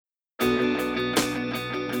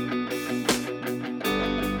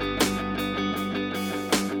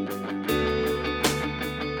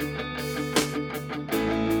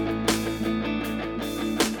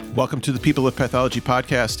Welcome to the People of Pathology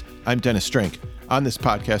podcast. I'm Dennis Strank. On this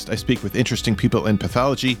podcast, I speak with interesting people in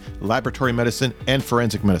pathology, laboratory medicine, and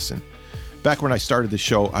forensic medicine. Back when I started the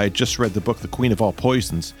show, I had just read the book, The Queen of All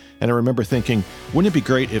Poisons, and I remember thinking, wouldn't it be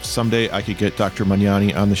great if someday I could get Dr.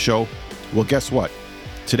 Magnani on the show? Well, guess what?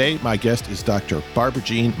 Today, my guest is Dr. Barbara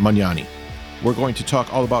Jean Magnani. We're going to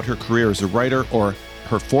talk all about her career as a writer, or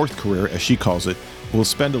her fourth career, as she calls it. We'll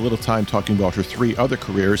spend a little time talking about her three other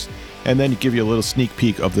careers, and then give you a little sneak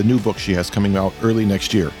peek of the new book she has coming out early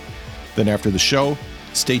next year. Then after the show,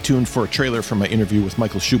 stay tuned for a trailer from my interview with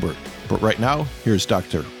Michael Schubert. But right now, here's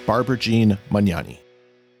Dr. Barbara Jean Magnani.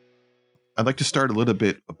 I'd like to start a little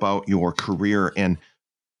bit about your career, and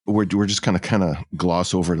we're just kind of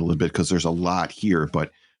gloss over it a little bit because there's a lot here, but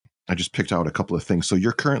I just picked out a couple of things. So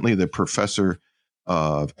you're currently the professor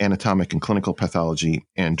of anatomic and clinical pathology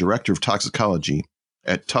and director of toxicology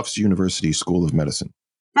at Tufts University School of Medicine.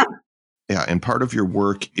 Yeah, and part of your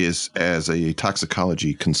work is as a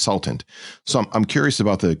toxicology consultant. So I'm curious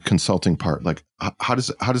about the consulting part. Like, how does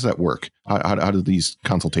that work? How do these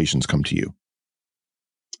consultations come to you?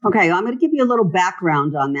 Okay, I'm going to give you a little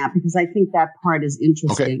background on that because I think that part is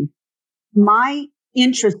interesting. Okay. My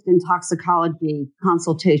interest in toxicology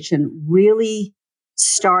consultation really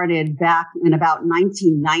started back in about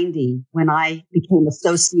 1990 when I became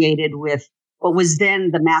associated with what was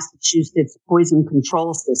then the Massachusetts Poison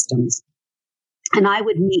Control Systems. And I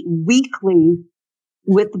would meet weekly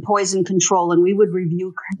with the poison control and we would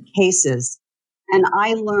review cases. And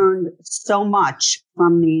I learned so much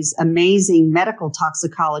from these amazing medical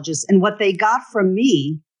toxicologists. And what they got from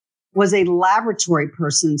me was a laboratory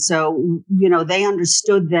person. So, they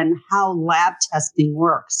understood then how lab testing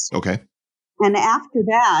works. Okay. And after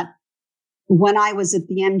that, when I was at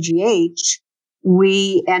the MGH,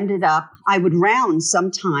 I would round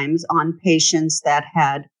sometimes on patients that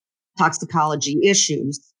had toxicology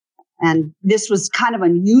issues. And this was kind of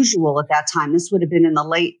unusual at that time. This would have been in the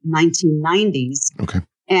late 1990s. Okay.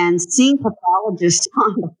 And seeing pathologists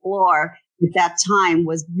on the floor at that time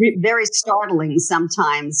was very startling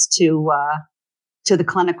sometimes to the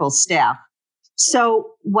clinical staff.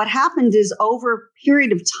 So what happened is over a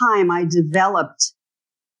period of time, I developed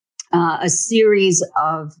a series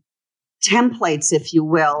of templates, if you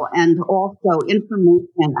will, and also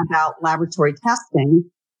information about laboratory testing.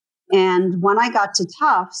 And when I got to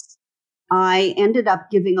Tufts, I ended up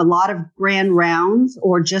giving a lot of grand rounds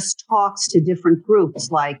or just talks to different groups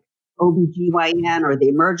like OBGYN or the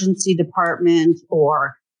emergency department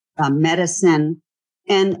or medicine,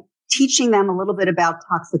 and teaching them a little bit about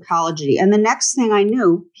toxicology. And the next thing I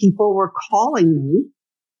knew, people were calling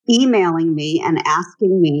me, emailing me, and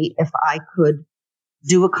asking me if I could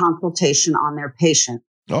do a consultation on their patient.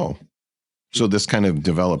 Oh, so this kind of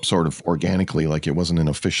developed sort of organically, like it wasn't an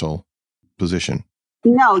official position.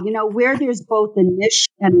 No, where there's both a niche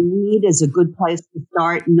and a need is a good place to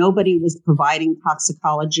start. Nobody was providing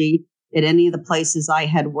toxicology at any of the places I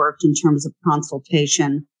had worked in terms of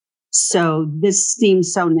consultation. So this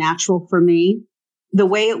seems so natural for me. The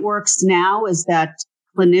way it works now is that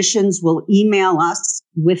clinicians will email us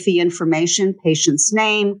with the information, patient's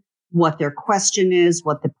name, what their question is,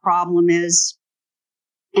 what the problem is.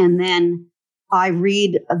 And then I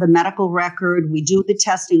read the medical record. We do the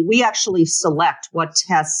testing. We actually select what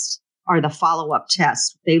tests are the follow-up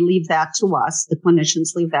tests. They leave that to us. The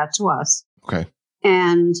clinicians leave that to us. Okay.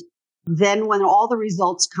 And then when all the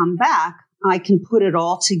results come back, I can put it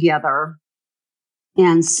all together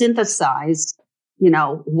and synthesize,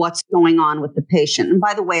 what's going on with the patient. And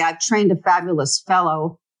by the way, I've trained a fabulous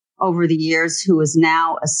fellow over the years who is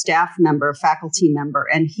now a staff member, a faculty member,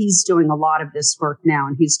 and he's doing a lot of this work now,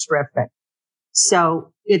 and he's terrific.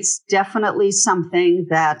 So it's definitely something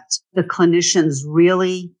that the clinicians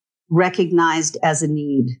really recognized as a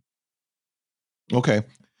need. Okay.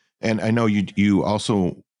 And I know you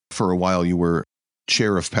also, for a while, you were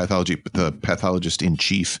chair of pathology, the pathologist in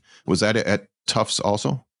chief. Was that at Tufts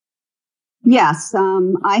also? Yes.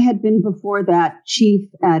 I had been before that chief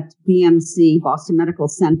at BMC, Boston Medical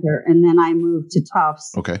Center, and then I moved to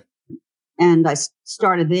Tufts. Okay. And I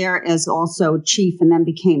started there as also chief and then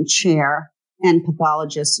became chair and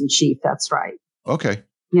pathologist in chief. That's right. Okay.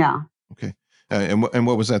 Yeah. Okay. And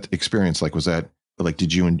what was that experience like? Was that like,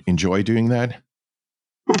 did you enjoy doing that?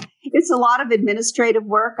 It's a lot of administrative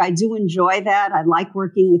work. I do enjoy that. I like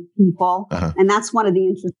working with people. Uh-huh. And that's one of the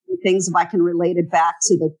interesting things, if I can relate it back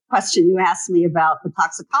to the question you asked me about the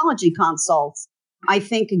toxicology consults. I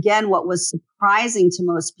think, again, what was surprising to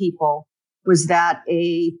most people was that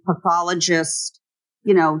a pathologist,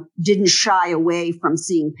 didn't shy away from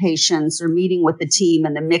seeing patients or meeting with the team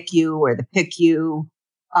in the MICU or the PICU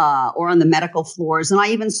or on the medical floors. And I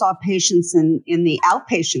even saw patients in the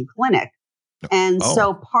outpatient clinic. And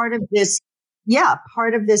so part of this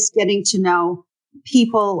getting to know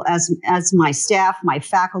people as my staff, my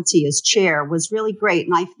faculty as chair was really great.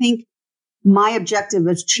 And I think my objective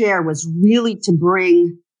as chair was really to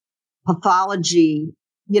bring pathology,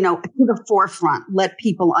 to the forefront, let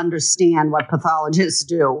people understand what pathologists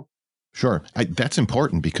do. Sure. That's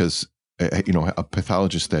important because, a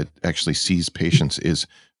pathologist that actually sees patients is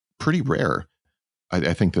pretty rare.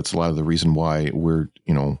 I think that's a lot of the reason why we're,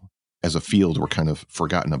 as a field, we're kind of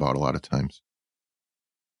forgotten about a lot of times.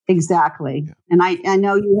 Exactly. Yeah. And I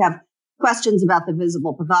know you have questions about the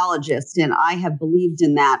visible pathologist, and I have believed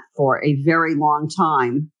in that for a very long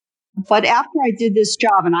time. But after I did this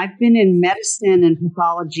job, and I've been in medicine and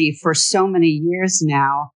pathology for so many years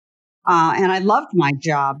now, and I loved my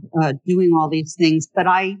job doing all these things, but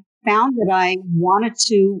I found that I wanted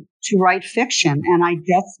to write fiction, and I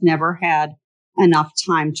just never had enough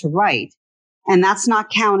time to write. And that's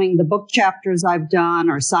not counting the book chapters I've done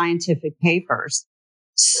or scientific papers.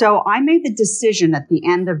 So I made the decision at the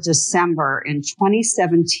end of December in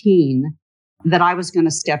 2017 that I was going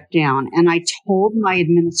to step down. And I told my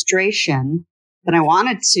administration that I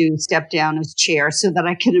wanted to step down as chair so that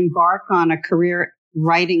I could embark on a career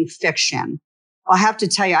writing fiction. I'll have to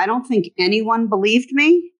tell you, I don't think anyone believed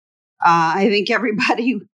me. I think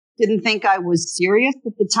everybody didn't think I was serious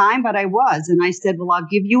at the time, but I was. And I said, well, I'll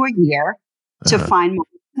give you a year to find my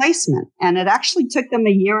replacement. And it actually took them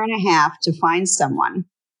a year and a half to find someone.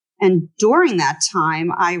 And during that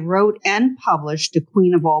time, I wrote and published The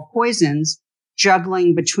Queen of All Poisons,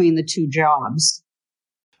 juggling between the two jobs.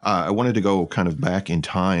 I wanted to go kind of back in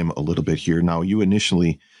time a little bit here. Now, you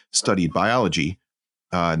initially studied biology,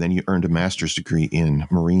 and then you earned a master's degree in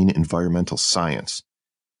marine environmental science.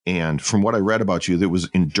 And from what I read about you, it was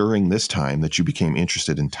during this time that you became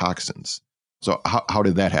interested in toxins. So how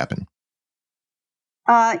did that happen?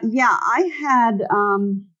 I had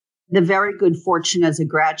the very good fortune as a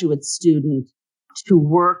graduate student to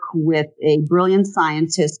work with a brilliant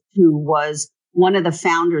scientist who was one of the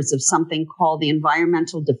founders of something called the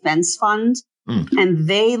Environmental Defense Fund. And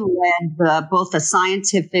they led both the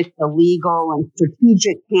scientific, the legal, and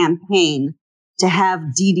strategic campaign to have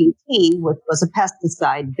DDT, which was a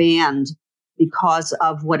pesticide, banned because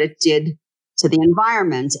of what it did to the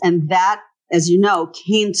environment. And that, as you know,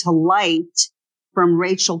 came to light from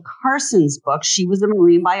Rachel Carson's book. She was a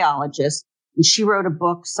marine biologist, and she wrote a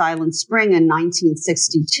book, Silent Spring, in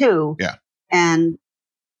 1962. Yeah. And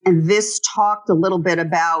this talked a little bit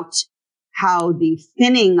about how the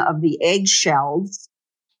thinning of the eggshells,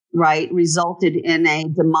 right, resulted in a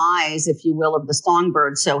demise, if you will, of the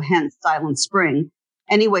songbird. So hence Silent Spring.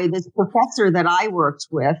 Anyway, this professor that I worked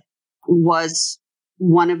with was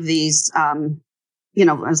one of these,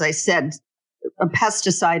 as I said, a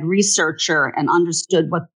pesticide researcher and understood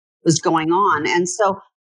what was going on. And so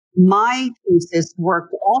my thesis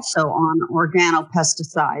worked also on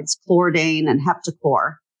organopesticides, chloridane and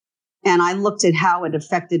heptachlor. And I looked at how it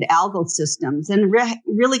affected algal systems and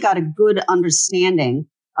really got a good understanding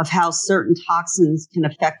of how certain toxins can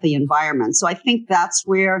affect the environment. So I think that's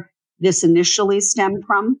where this initially stemmed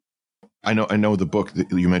from. I know the book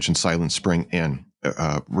that you mentioned, Silent Spring, and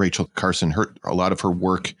Rachel Carson, a lot of her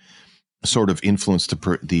work sort of influenced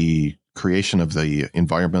the creation of the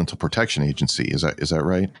Environmental Protection Agency. Is that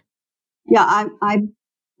right? Yeah, I'm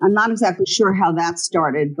not exactly sure how that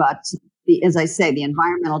started, but as I say, the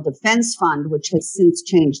Environmental Defense Fund, which has since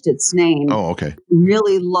changed its name,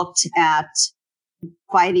 really looked at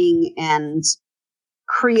fighting and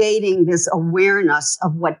creating this awareness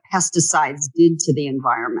of what pesticides did to the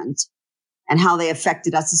environment and how they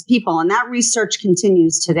affected us as people. And that research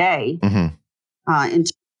continues today in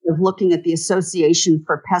terms of looking at the association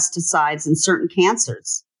for pesticides and certain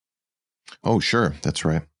cancers. Oh, sure. That's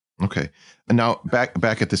right. Okay. And now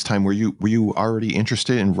back at this time, were you already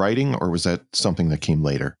interested in writing, or was that something that came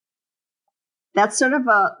later? That's sort of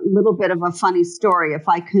a little bit of a funny story, if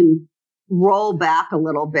I can roll back a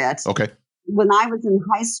little bit. Okay. When I was in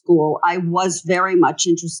high school, I was very much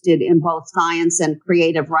interested in both science and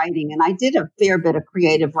creative writing. And I did a fair bit of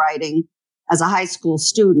creative writing as a high school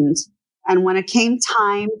student. And when it came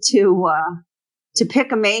time to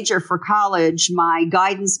pick a major for college, my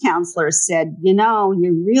guidance counselor said,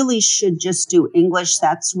 you really should just do English.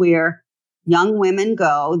 That's where young women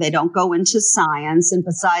go. They don't go into science. And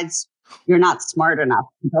besides, you're not smart enough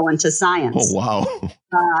to go into science. Oh, wow.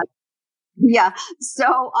 Yeah.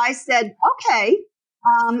 So I said, okay.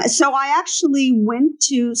 So I actually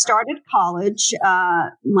started college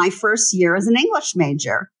my first year as an English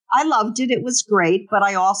major. I loved it. It was great. But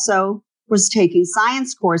I also was taking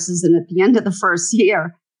science courses. And at the end of the first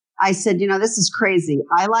year, I said, this is crazy.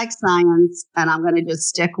 I like science and I'm going to just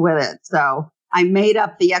stick with it. So I made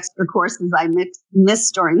up the extra courses I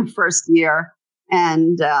missed during the first year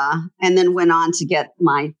and then went on to get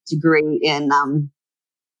my degree in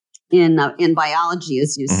biology,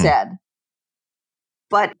 as you said.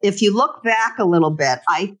 But if you look back a little bit,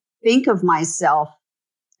 I think of myself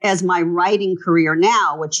as my writing career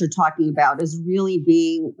now, what you're talking about is really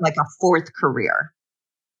being like a fourth career.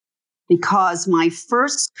 Because my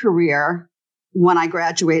first career when I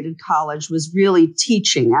graduated college was really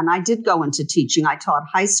teaching. And I did go into teaching. I taught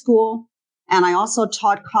high school and I also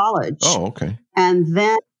taught college. Oh, okay. And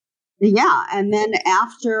then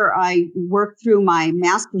after I worked through my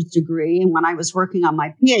master's degree and when I was working on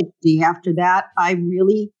my PhD, after that, I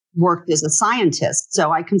really worked as a scientist.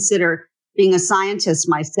 So I consider being a scientist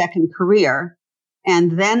my second career.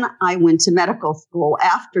 And then I went to medical school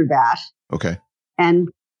after that. Okay. And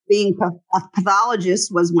being a pathologist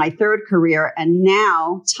was my third career. And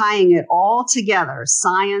now tying it all together,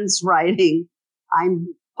 science, writing, I'm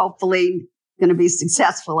hopefully going to be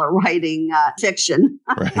successful at writing fiction.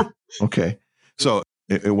 Right. Okay. So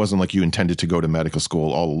it wasn't like you intended to go to medical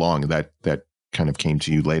school all along. That kind of came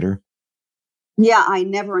to you later? Yeah, I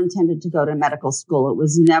never intended to go to medical school. It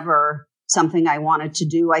was never something I wanted to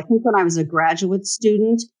do. I think when I was a graduate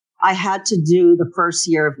student, I had to do the first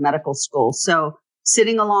year of medical school. So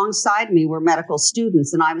sitting alongside me were medical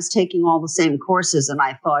students and I was taking all the same courses. And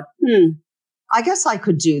I thought, I guess I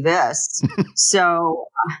could do this. So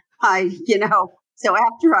so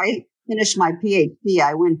after I finished my PhD,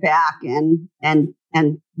 I went back and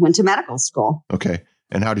went to medical school. Okay.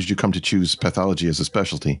 And how did you come to choose pathology as a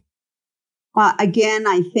specialty? Again,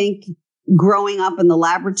 I think growing up in the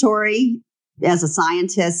laboratory as a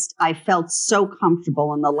scientist, I felt so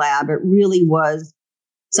comfortable in the lab. It really was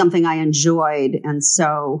something I enjoyed. And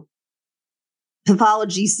so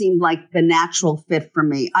pathology seemed like the natural fit for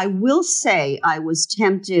me. I will say I was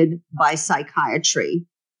tempted by psychiatry.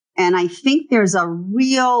 And I think there's a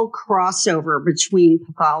real crossover between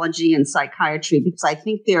pathology and psychiatry because I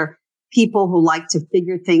think there are people who like to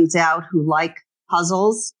figure things out, who like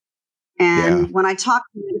puzzles. And when I talk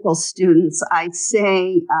to medical students, I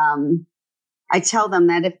say, I tell them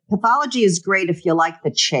that if pathology is great if you like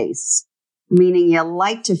the chase, meaning you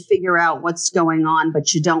like to figure out what's going on,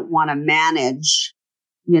 but you don't want to manage,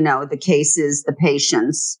 the cases, the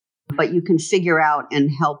patients, but you can figure out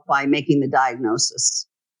and help by making the diagnosis.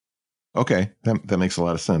 Okay, that makes a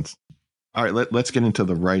lot of sense. All right, let's get into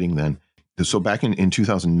the writing then. So back in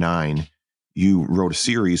 2009, you wrote a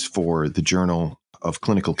series for the Journal of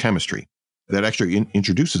Clinical Chemistry that actually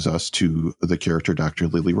introduces us to the character Dr.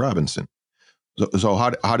 Lily Robinson. So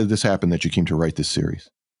how did this happen that you came to write this series?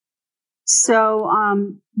 So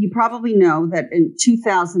you probably know that in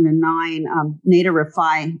 2009, Nader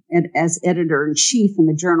Rifai, as editor-in-chief in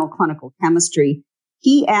the Journal of Clinical Chemistry,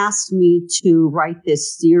 he asked me to write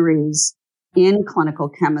this series in clinical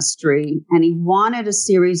chemistry, and he wanted a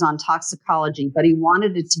series on toxicology, but he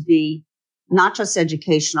wanted it to be not just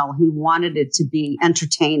educational, he wanted it to be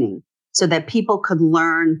entertaining so that people could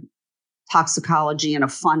learn toxicology in a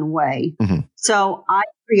fun way. Mm-hmm. So I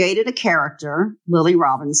created a character, Lily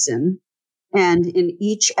Robinson, and in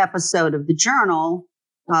each episode of the journal,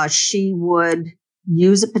 she would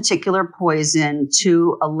use a particular poison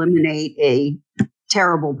to eliminate a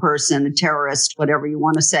terrible person, a terrorist, whatever you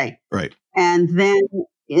want to say. Right. And then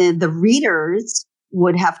the readers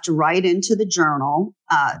would have to write into the journal,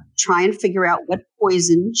 try and figure out what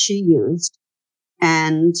poison she used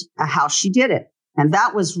and how she did it. And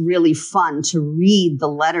that was really fun to read the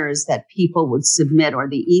letters that people would submit or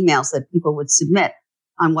the emails that people would submit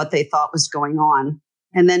on what they thought was going on.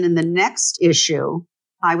 And then in the next issue,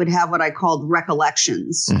 I would have what I called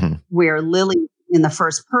recollections, where Lily in the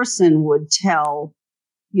first person would tell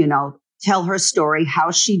her story,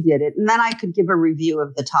 how she did it. And then I could give a review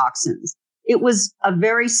of the toxins. It was a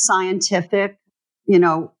very scientific,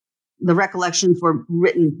 the recollections were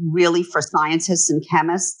written really for scientists and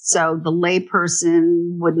chemists. So the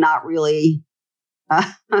layperson would not really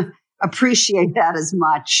appreciate that as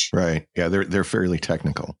much. Right. Yeah, they're fairly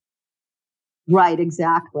technical. Right,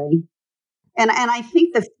 exactly. And I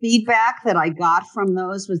think the feedback that I got from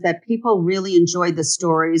those was that people really enjoyed the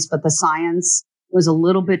stories, but the science was a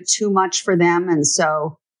little bit too much for them. And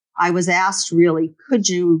so I was asked, really, could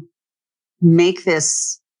you make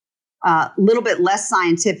this a little bit less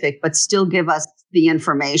scientific, but still give us the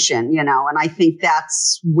information, And I think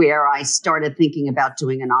that's where I started thinking about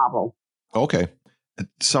doing a novel. Okay.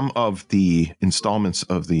 Some of the installments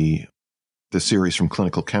of the series from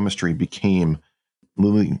Clinical Chemistry became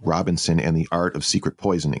Lily Robinson and the Art of Secret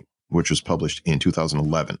Poisoning, which was published in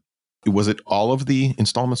 2011. Was it all of the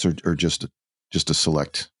installments or just a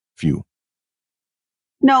select few?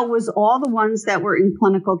 No, it was all the ones that were in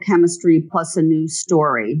clinical chemistry plus a new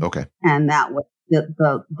story. Okay. And that was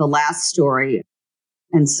the last story.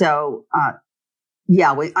 And so,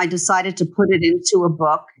 I decided to put it into a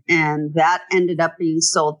book, and that ended up being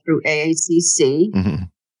sold through AACC. Mm-hmm.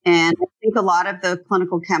 And I think a lot of the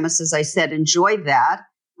clinical chemists, as I said, enjoyed that,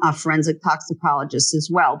 forensic toxicologists as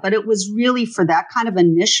well. But it was really for that kind of a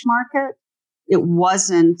niche market. It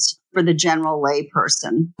wasn't for the general lay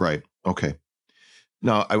person. Right. Okay.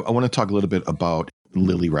 Now, I want to talk a little bit about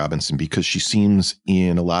Lily Robinson, because she seems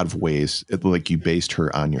in a lot of ways like you based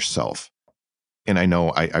her on yourself. And I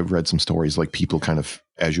know I've read some stories like people kind of,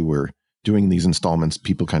 as you were doing these installments,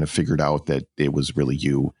 people kind of figured out that it was really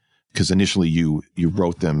you, because initially you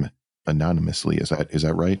wrote them anonymously. Is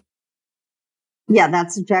that right? Yeah,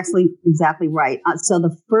 that's exactly right. So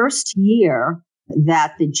the first year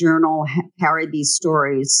that the journal carried these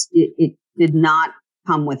stories, it did not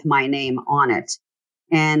come with my name on it.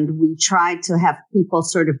 And we tried to have people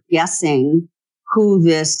sort of guessing who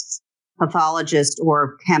this pathologist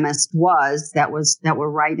or chemist was that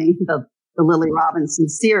were writing the Lily Robinson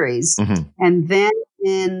series. Mm-hmm. And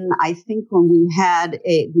then I think when we had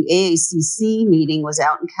the AACC meeting was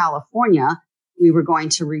out in California, we were going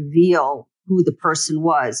to reveal who the person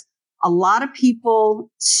was. A lot of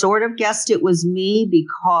people sort of guessed it was me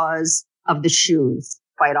because of the shoes,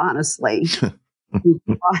 quite honestly.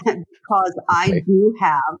 Because I do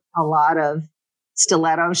have a lot of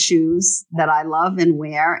stiletto shoes that I love and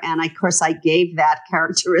wear. And of course, I gave that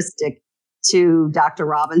characteristic to Dr.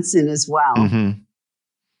 Robinson as well. Mm-hmm.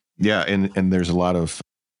 Yeah. And there's a lot of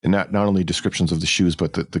not only descriptions of the shoes,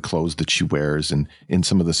 but the clothes that she wears, and in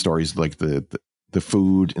some of the stories, like the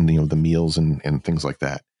food and the meals and things like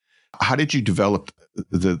that. How did you develop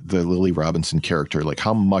the Lily Robinson character? Like,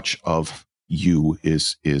 how much of you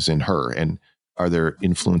is in her? And are there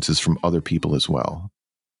influences from other people as well?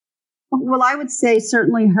 Well, I would say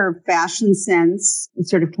certainly her fashion sense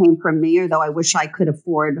sort of came from me, although I wish I could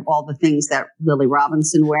afford all the things that Lily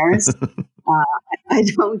Robinson wears. I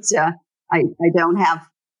don't have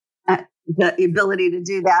the ability to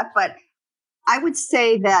do that. But I would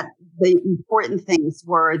say that the important things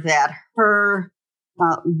were that her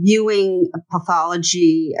viewing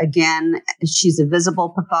pathology, again, she's a visible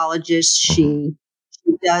pathologist. She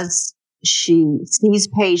sees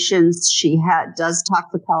patients. She does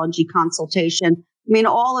toxicology consultation. I mean,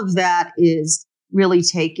 all of that is really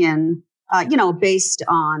taken, based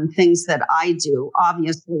on things that I do.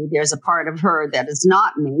 Obviously, there's a part of her that is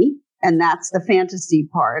not me, and that's the fantasy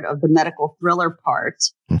part of the medical thriller part.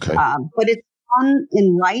 Okay. But it's fun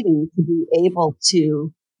in writing to be able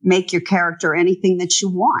to make your character anything that you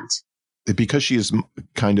want. Because she is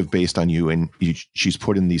kind of based on you, and she's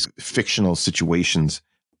put in these fictional situations.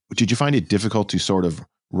 Did you find it difficult to sort of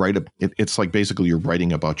write it's like basically you're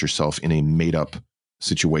writing about yourself in a made up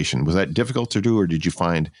situation. Was that difficult to do, or did you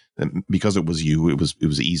find that because it was you, it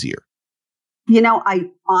was easier? I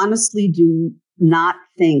honestly do not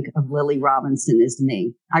think of Lily Robinson as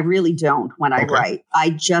me. I really don't when I write. I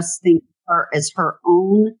just think of her as her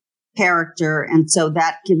own character. And so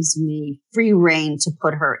that gives me free reign to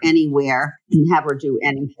put her anywhere and have her do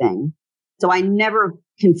anything. So I never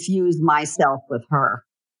confuse myself with her.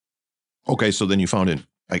 Okay, so then you found it.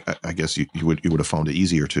 I guess you would have found it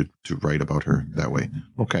easier to write about her that way.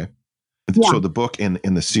 Okay, yeah. So the book and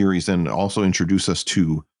the series then also introduce us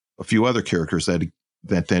to a few other characters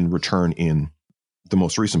that then return in the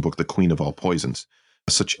most recent book, The Queen of All Poisons,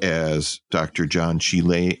 such as Dr. John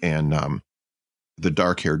Chile and the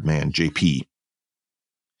dark-haired man JP.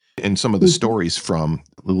 And some of the stories from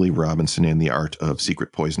Lily Robinson and the Art of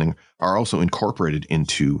Secret Poisoning are also incorporated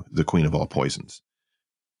into The Queen of All Poisons.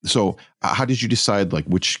 So how did you decide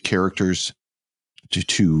which characters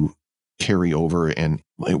to carry over, and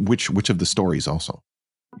which of the stories also?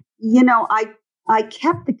 I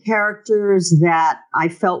kept the characters that I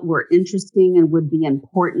felt were interesting and would be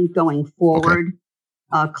important going forward.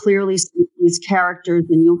 Okay. Clearly, these characters,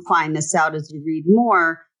 and you'll find this out as you read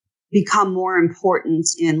more, become more important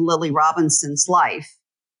in Lily Robinson's life.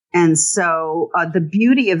 And so the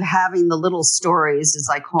beauty of having the little stories, as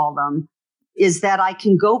I call them, is that I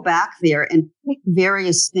can go back there and pick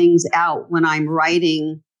various things out when I'm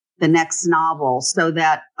writing the next novel, so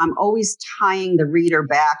that I'm always tying the reader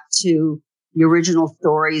back to the original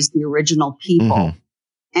stories, the original people. Mm-hmm.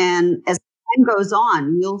 And as time goes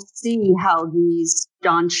on, you'll see how these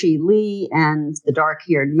John Chi Lee and the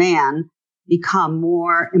dark-haired man become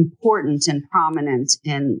more important and prominent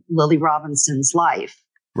in Lily Robinson's life.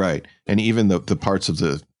 Right. And even the parts of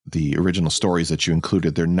the original stories that you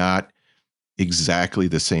included, they're not exactly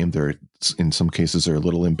the same. They're, in some cases, they're a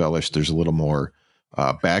little embellished. There's a little more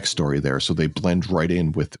backstory there. So they blend right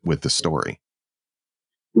in with the story.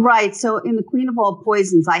 Right. So in The Queen of All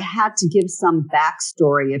Poisons, I had to give some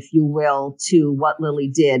backstory, if you will, to what Lily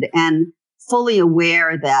did, and fully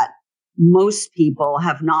aware that most people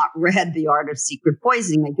have not read The Art of Secret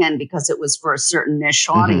Poisoning, again, because it was for a certain niche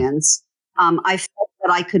audience. I felt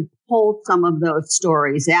that I could pull some of those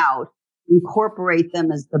stories out, incorporate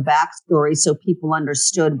them as the backstory so people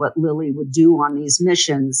understood what Lily would do on these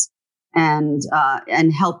missions, and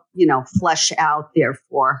help, flesh out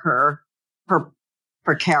therefore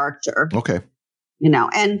her character. Okay.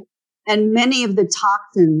 And many of the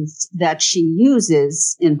toxins that she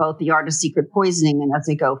uses in both The Art of Secret Poisoning and as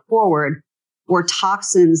they go forward were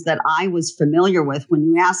toxins that I was familiar with. When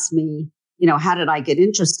you asked me, how did I get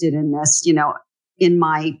interested in this? In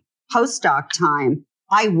my postdoc time,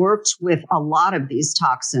 I worked with a lot of these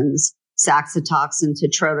toxins, saxitoxin,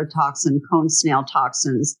 tetrodotoxin, cone snail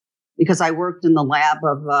toxins, because I worked in the lab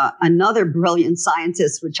of another brilliant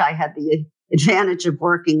scientist, which I had the advantage of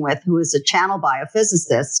working with, who is a channel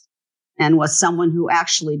biophysicist and was someone who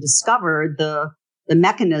actually discovered the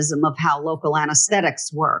mechanism of how local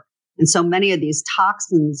anesthetics work. And so many of these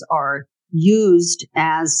toxins are used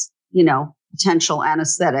as, potential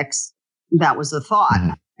anesthetics. That was the thought.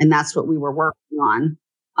 Mm-hmm. And that's what we were working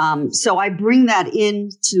on. So I bring that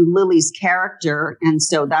into Lily's character. And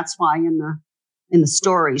so that's why in the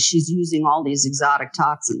story, she's using all these exotic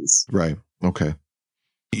toxins. Right. Okay.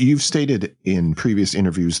 You've stated in previous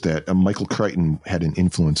interviews that Michael Crichton had an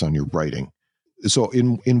influence on your writing. So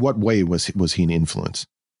in what way was he an influence?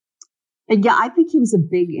 Yeah, I think he was a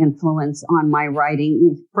big influence on my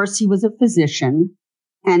writing. First, he was a physician,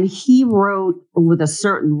 and he wrote with a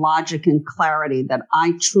certain logic and clarity that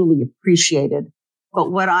I truly appreciated.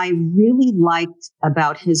 But what I really liked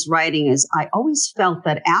about his writing is I always felt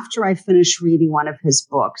that after I finished reading one of his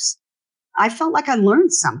books, I felt like I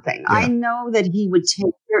learned something. Yeah. I know that he would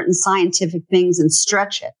take certain scientific things and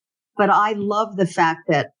stretch it, but I love the fact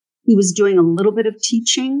that he was doing a little bit of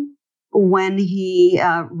teaching when he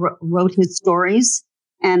wrote his stories,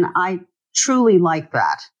 and I truly like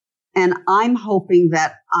that. And I'm hoping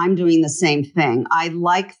that I'm doing the same thing. I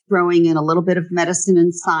like throwing in a little bit of medicine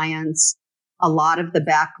and science, a lot of the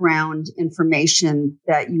background information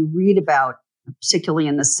that you read about, particularly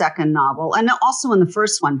in the second novel, and also in the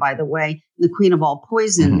first one, by the way, The Queen of All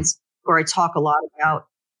Poisons, where I talk a lot about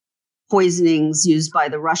poisonings used by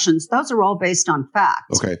the Russians. Those are all based on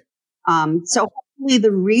fact. Okay. So hopefully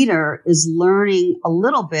the reader is learning a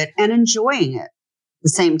little bit and enjoying it at the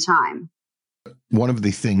same time. One of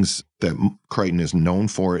the things that Crichton is known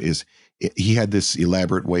for is he had this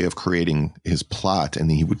elaborate way of creating his plot,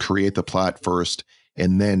 and he would create the plot first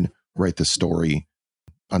and then write the story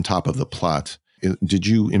on top of the plot. Did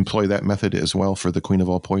you employ that method as well for The Queen of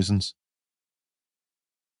All Poisons?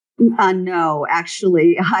 No,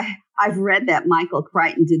 actually, I've read that Michael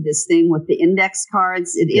Crichton did this thing with the index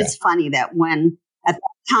cards. It is funny that at that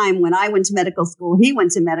time when I went to medical school, he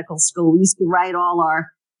went to medical school, we used to write all our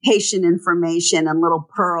patient information and little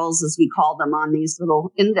pearls, as we call them, on these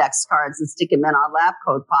little index cards and stick them in our lab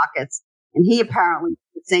coat pockets. And he apparently did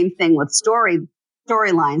the same thing with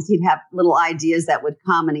storylines. He'd have little ideas that would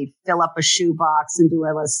come and he'd fill up a shoebox and do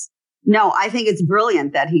a list. No, I think it's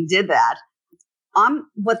brilliant that he did that. I'm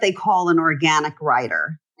what they call an organic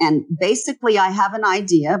writer. And basically, I have an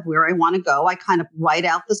idea of where I want to go. I kind of write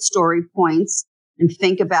out the story points and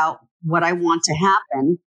think about what I want to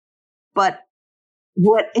happen. But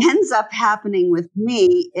what ends up happening with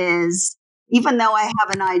me is, even though I have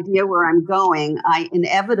an idea where I'm going, I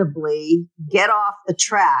inevitably get off the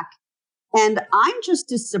track. And I'm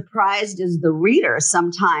just as surprised as the reader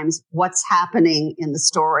sometimes what's happening in the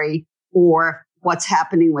story or what's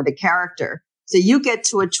happening with a character. So you get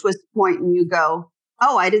to a twist point and you go,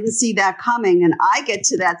 oh, I didn't see that coming. And I get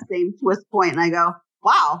to that same twist point and I go,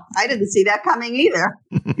 wow, I didn't see that coming either.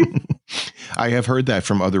 I have heard that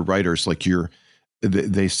from other writers. Like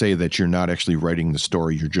they say that you're not actually writing the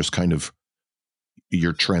story. You're just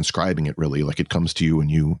you're transcribing it, really. Like it comes to you and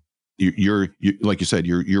you're like you said,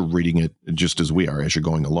 you're reading it just as we are as you're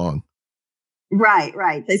going along.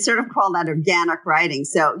 Right. They sort of call that organic writing.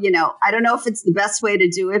 So, I don't know if it's the best way to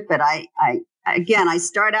do it, but I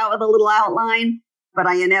start out with a little outline, but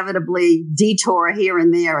I inevitably detour here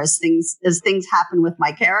and there as things happen with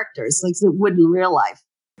my characters, like it would in real life.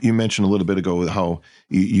 You mentioned a little bit ago how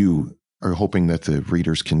you are hoping that the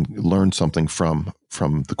readers can learn something from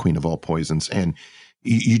The Queen of All Poisons. And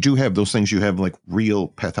you do have those things. You have like real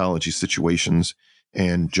pathology situations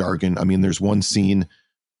and jargon. I mean, there's one scene,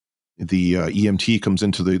 the EMT comes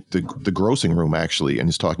into the grossing room actually, and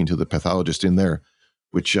is talking to the pathologist in there,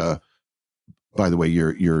 which, by the way,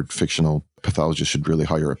 your fictional pathologist should really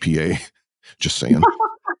hire a PA. Just saying.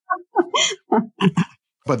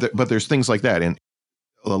 But there's things like that, and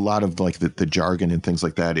a lot of like the jargon and things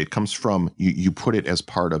like that. It comes from you put it as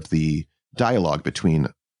part of the dialogue between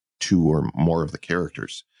two or more of the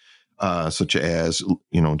characters, such as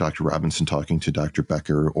Dr. Robinson talking to Dr.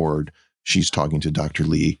 Becker, or she's talking to Dr.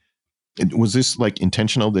 Lee. Was this like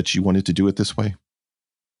intentional that you wanted to do it this way?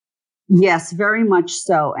 Yes, very much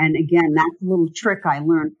so. And again, that's a little trick I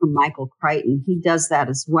learned from Michael Crichton. He does that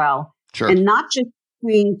as well. Sure. And not just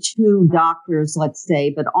between two doctors, let's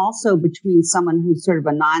say, but also between someone who's sort of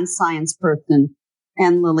a non-science person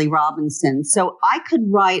and Lily Robinson. So I could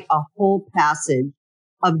write a whole passage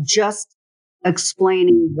of just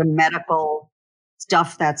explaining the medical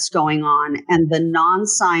stuff that's going on. And the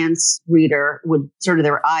non-science reader would sort of,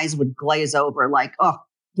 their eyes would glaze over like, oh,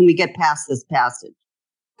 can we get past this passage?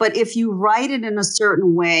 But if you write it in a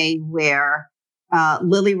certain way where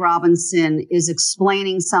Lily Robinson is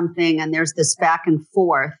explaining something and there's this back and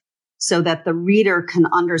forth so that the reader can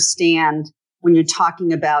understand when you're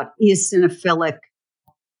talking about eosinophilic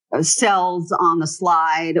cells on the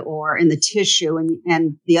slide or in the tissue,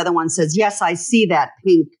 and the other one says, yes, I see that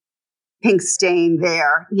pink stain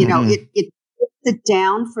there. It puts it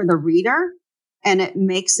down for the reader, and it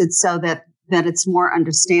makes it so that it's more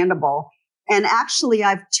understandable. And actually,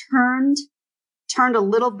 I've turned a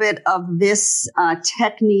little bit of this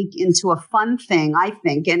technique into a fun thing, I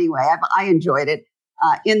think, anyway. I enjoyed it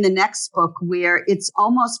in the next book, where it's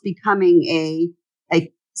almost becoming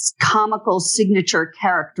a comical signature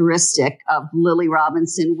characteristic of Lily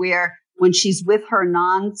Robinson, where when she's with her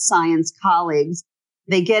non-science colleagues,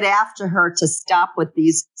 they get after her to stop with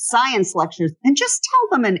these science lectures and just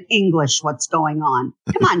tell them in English what's going on.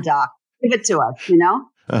 Come on, Doc, give it to us,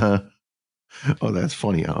 Uh-huh. Oh, that's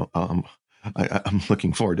funny. I'm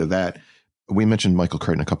looking forward to that. We mentioned Michael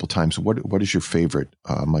Crichton a couple of times. What is your favorite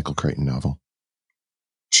Michael Crichton novel?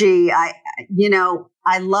 Gee,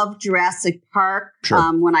 I love Jurassic Park.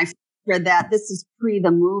 Sure. When I read that, this is pre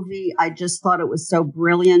the movie. I just thought it was so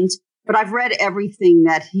brilliant. But I've read everything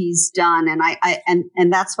that he's done,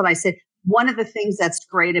 and that's what I said. One of the things that's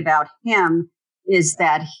great about him is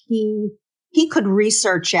that he could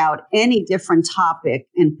research out any different topic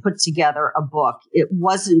and put together a book. It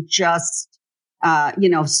wasn't just,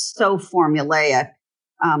 so formulaic,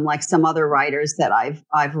 like some other writers that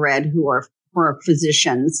I've read who are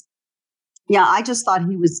physicians. Yeah, I just thought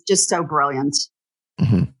he was just so brilliant.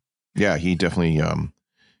 Mm-hmm. Yeah, he definitely,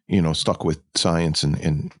 stuck with science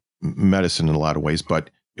and medicine in a lot of ways,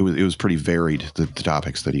 but it was pretty varied, the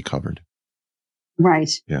topics that he covered.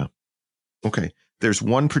 Right. Yeah. Okay. There's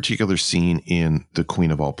one particular scene in The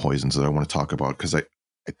Queen of All Poisons that I want to talk about because I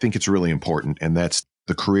think it's really important, and that's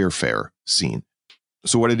the career fair scene.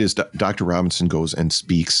 So what it is, Dr. Robinson goes and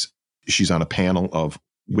speaks. She's on a panel of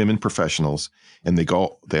women professionals, and they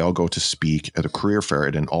all go to speak at a career fair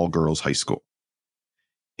at an all-girls high school.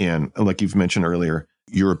 And like you've mentioned earlier,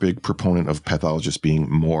 you're a big proponent of pathologists being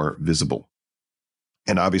more visible.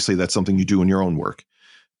 And obviously that's something you do in your own work.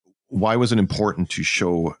 Why was it important to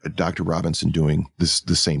show Dr. Robinson doing the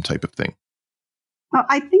same type of thing?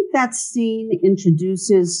 I think that scene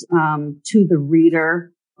introduces to the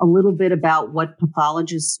reader a little bit about what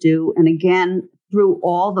pathologists do. And again, through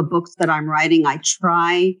all the books that I'm writing, I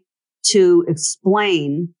try to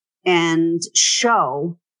explain and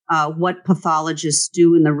show what pathologists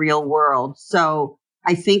do in the real world. So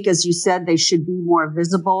I think, as you said, they should be more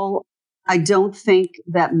visible. I don't think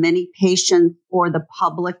that many patients or the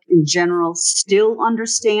public in general still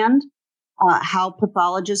understand how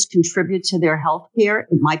pathologists contribute to their healthcare.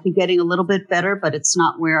 It might be getting a little bit better, but it's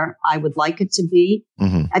not where I would like it to be.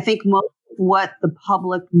 Mm-hmm. I think most of what the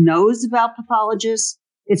public knows about pathologists,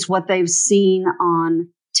 it's what they've seen on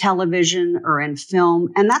television or in film,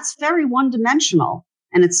 and that's very one-dimensional,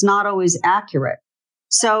 and it's not always accurate.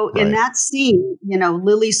 So in that scene,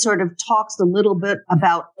 Lily sort of talks a little bit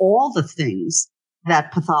about all the things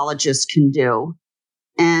that pathologists can do.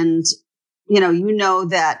 And,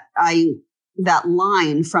 that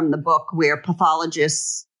line from the book where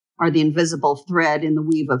pathologists are the invisible thread in the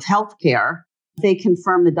weave of healthcare, they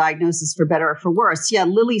confirm the diagnosis for better or for worse. Yeah,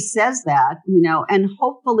 Lily says that, and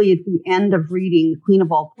hopefully at the end of reading Queen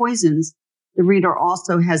of All Poisons, the reader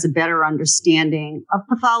also has a better understanding of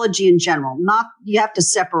pathology in general. You have to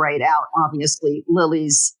separate out, obviously,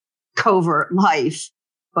 Lily's covert life,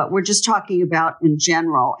 but we're just talking about in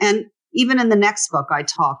general. And even in the next book, I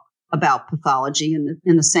talk about pathology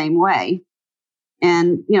in the same way.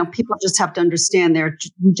 And, people just have to understand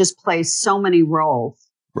we just play so many roles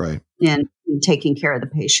right in taking care of the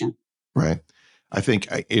patient. Right. I think,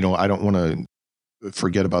 I don't want to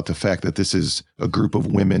forget about the fact that this is a group of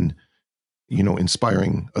women,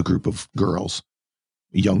 inspiring a group of girls,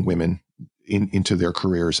 young women into their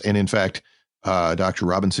careers. And in fact, Dr.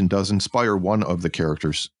 Robinson does inspire one of the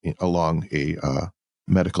characters along a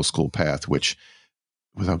medical school path, which,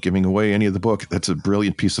 without giving away any of the book, that's a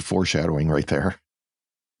brilliant piece of foreshadowing right there.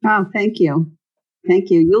 Oh, thank you. Thank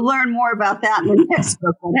you. You'll learn more about that in the next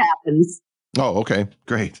book, what happens. Oh, okay.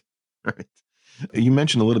 Great. Right. You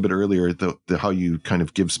mentioned a little bit earlier the how you kind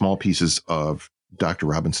of give small pieces of Dr.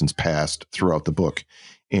 Robinson's past throughout the book,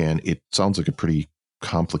 and it sounds like a pretty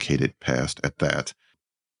complicated past at that.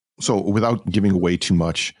 So without giving away too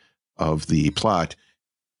much of the plot,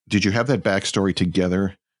 did you have that backstory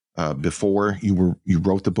together before you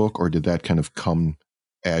wrote the book, or did that kind of come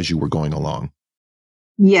as you were going along?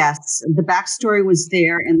 Yes, the backstory was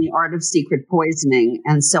there in The Art of Secret Poisoning.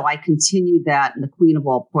 And so I continued that in The Queen of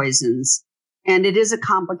All Poisons. And it is a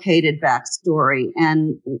complicated backstory.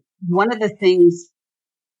 And one of the things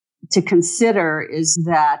to consider is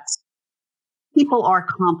that people are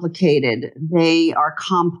complicated. They are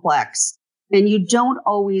complex. And you don't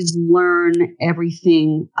always learn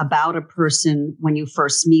everything about a person when you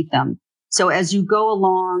first meet them. So as you go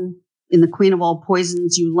along, in The Queen of All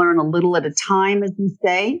Poisons, you learn a little at a time, as you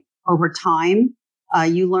say, over time.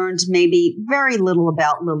 You learned maybe very little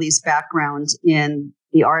about Lily's background in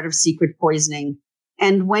The Art of Secret Poisoning.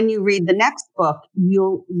 And when you read the next book,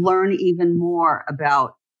 you'll learn even more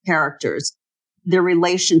about characters, their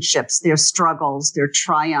relationships, their struggles, their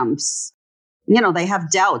triumphs. They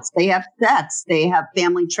have doubts, they have sets, they have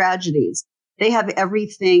family tragedies. They have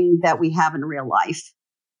everything that we have in real life.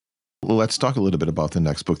 Well, let's talk a little bit about the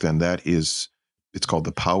next book then. It's called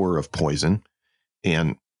The Power of Poison.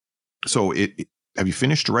 And so have you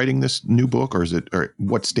finished writing this new book, or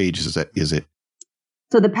what stage is it?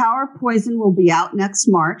 So The Power of Poison will be out next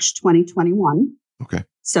March, 2021. Okay.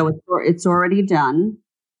 So it's already done.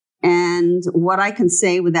 And what I can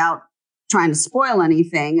say without trying to spoil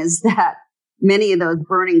anything is that many of those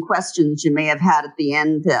burning questions you may have had at the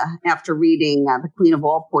end after reading The Queen of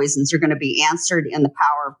All Poisons are going to be answered in The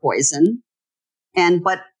Power of Poison.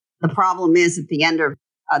 But the problem is at the end of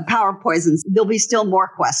Power of Poisons, there'll be still more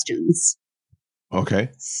questions.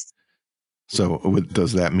 Okay. So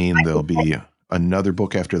does that mean there'll be another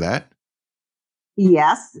book after that?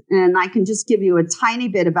 Yes. And I can just give you a tiny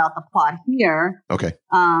bit about the plot here. Okay.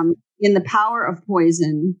 In The Power of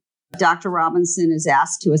Poison, Dr. Robinson is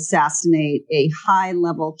asked to assassinate a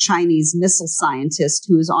high-level Chinese missile scientist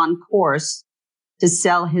who is on course to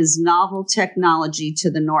sell his novel technology to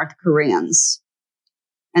the North Koreans.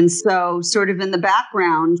 And so sort of in the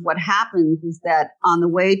background, what happens is that on the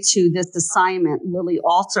way to this assignment, Lily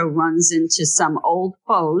also runs into some old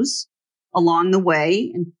foes along the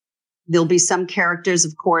way. And there'll be some characters,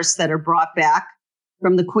 of course, that are brought back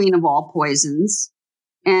from The Queen of All Poisons.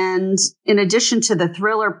 And in addition to the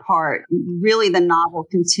thriller part, really the novel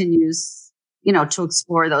continues, to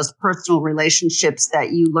explore those personal relationships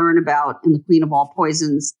that you learn about in The Queen of All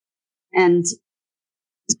Poisons. And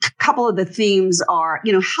a couple of the themes are,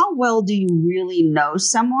 how well do you really know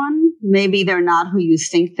someone? Maybe they're not who you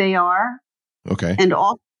think they are. Okay. And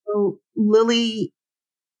also Lily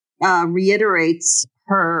reiterates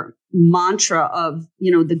her mantra of,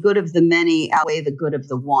 the good of the many outweigh the good of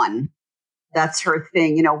the one. That's her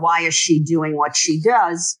thing. Why is she doing what she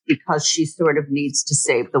does? Because she sort of needs to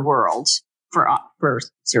save the world for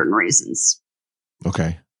certain reasons.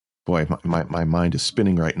 Okay. Boy, my mind is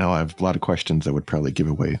spinning right now. I have a lot of questions that would probably give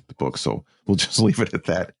away the book, so we'll just leave it at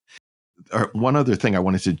that. One other thing I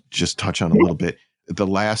wanted to just touch on a little bit. The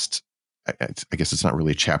last, I guess it's not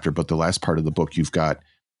really a chapter, but the last part of the book you've got,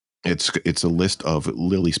 it's a list of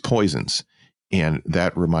Lily's poisons. And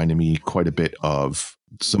that reminded me quite a bit of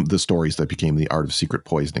some of the stories that became The Art of Secret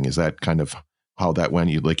Poisoning. Is that kind of how that went?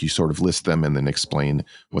 You sort of list them and then explain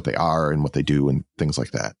what they are and what they do and things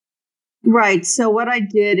like that. Right. So what I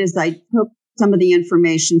did is I took some of the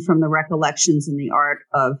information from the recollections in The Art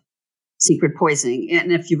of Secret Poisoning.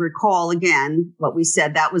 And if you recall, again, what we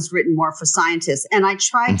said, that was written more for scientists. And I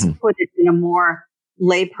tried to put it in a more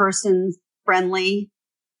layperson-friendly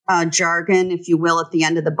jargon, if you will, at the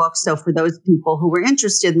end of the book. So for those people who were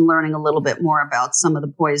interested in learning a little bit more about some of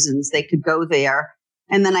the poisons, they could go there.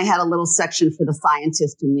 And then I had a little section for the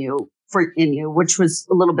scientist in you, which was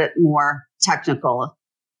a little bit more technical.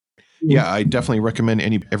 Yeah, I definitely recommend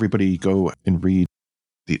everybody go and read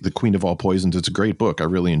the Queen of All Poisons. It's a great book. I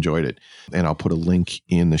really enjoyed it. And I'll put a link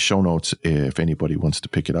in the show notes if anybody wants to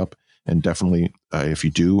pick it up. And definitely, if you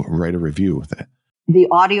do, write a review with that. The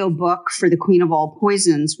audiobook for The Queen of All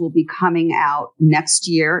Poisons will be coming out next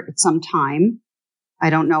year at some time. I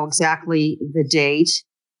don't know exactly the date.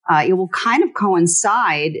 It will kind of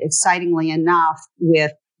coincide, excitingly enough,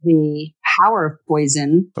 with The Power of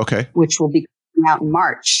Poison, okay, which will be coming out in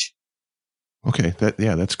March. Okay,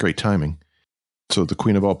 that's great timing. So The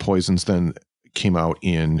Queen of All Poisons then came out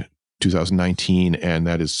in 2019, and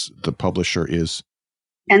that is, the publisher is?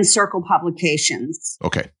 Encircle Publications.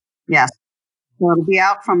 Okay. Yes. So it'll be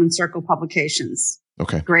out from Encircle Publications.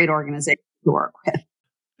 Okay. Great organization to work with.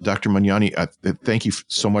 Dr. Magnani, thank you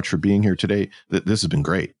so much for being here today. This has been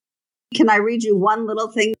great. Can I read you one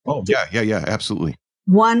little thing? Oh, yeah, absolutely.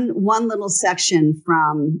 One little section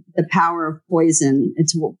from The Power of Poison.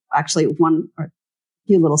 It's actually one or a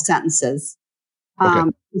few little sentences.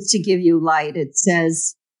 Just to give you light, it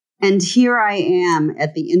says, "And here I am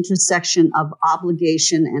at the intersection of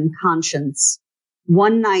obligation and conscience.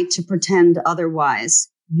 One night to pretend otherwise.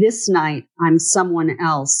 This night I'm someone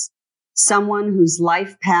else. Someone whose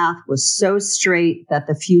life path was so straight that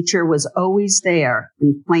the future was always there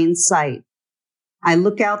in plain sight. I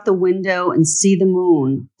look out the window and see the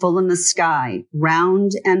moon full in the sky,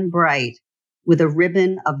 round and bright, with a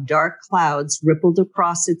ribbon of dark clouds rippled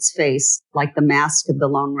across its face like the mask of the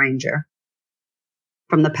Lone Ranger."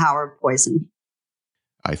 From The Power of Poison.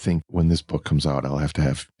 I think when this book comes out, I'll have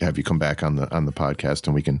to have you come back on the podcast,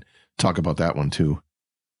 and we can talk about that one too.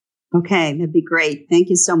 Okay, that'd be great. Thank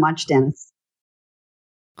you so much, Dennis.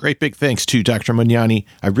 Great big thanks to Dr. Magnani.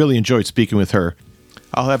 I really enjoyed speaking with her.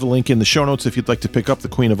 I'll have a link in the show notes if you'd like to pick up The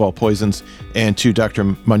Queen of All Poisons, and to Dr.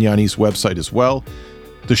 Magnani's website as well.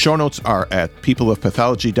 The show notes are at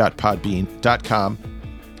peopleofpathology.podbean.com.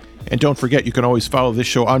 And don't forget, you can always follow this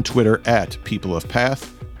show on Twitter at peopleofpath.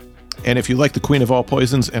 And if you like The Queen of All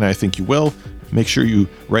Poisons, and I think you will, make sure you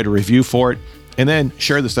write a review for it, and then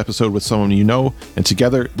share this episode with someone you know, and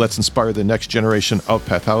together, let's inspire the next generation of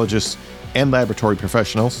pathologists and laboratory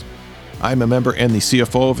professionals. I'm a member and the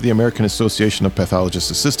CFO of the American Association of Pathologist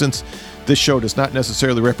Assistants. This show does not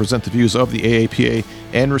necessarily represent the views of the AAPA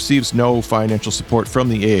and receives no financial support from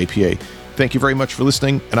the AAPA. Thank you very much for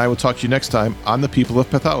listening, and I will talk to you next time on the People of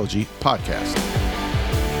Pathology podcast.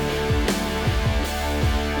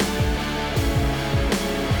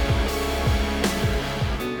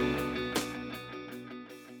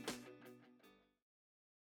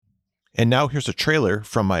 And now here's a trailer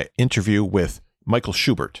from my interview with Michael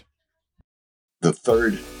Schubert. The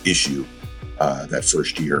third issue, that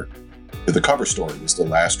first year, the cover story was the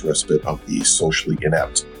last respite of the socially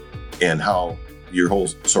inept, and how your whole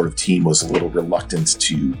sort of team was a little reluctant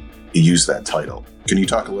to use that title. Can you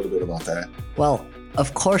talk a little bit about that? Well,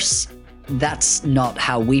 of course, that's not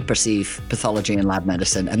how we perceive pathology and lab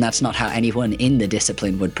medicine, and that's not how anyone in the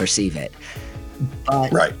discipline would perceive it.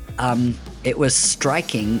 But right. It was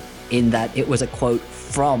striking in that it was a quote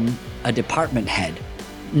from a department head,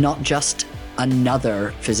 not just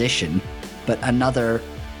another physician, but another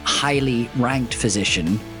highly ranked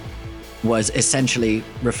physician was essentially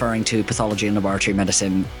referring to pathology and laboratory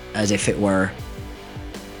medicine as if it were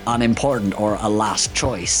unimportant or a last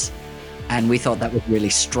choice. And we thought that was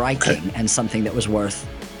really striking and something that was worth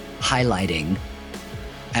highlighting.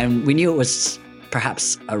 And we knew it was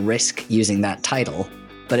perhaps a risk using that title,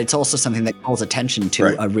 but it's also something that calls attention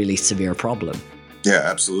to a really severe problem. Yeah,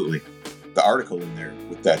 absolutely. The article in there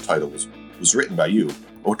with that title was written by you.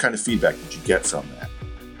 What kind of feedback did you get from that?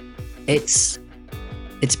 It's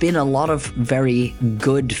been a lot of very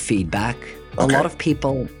good feedback. A lot of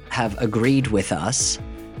people have agreed with us.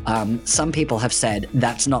 Some people have said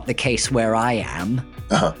that's not the case where I am,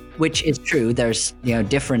 which is true. There's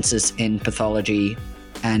differences in pathology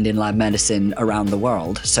and in lab medicine around the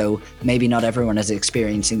world. So maybe not everyone is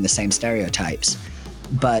experiencing the same stereotypes.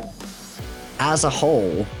 But as a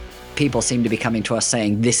whole, people seem to be coming to us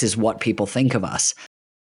saying this is what people think of us.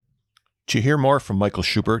 To hear more from Michael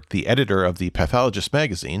Schubert, the editor of the Pathologist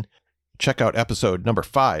magazine, check out episode number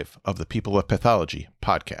 5 of the People of Pathology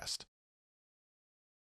podcast.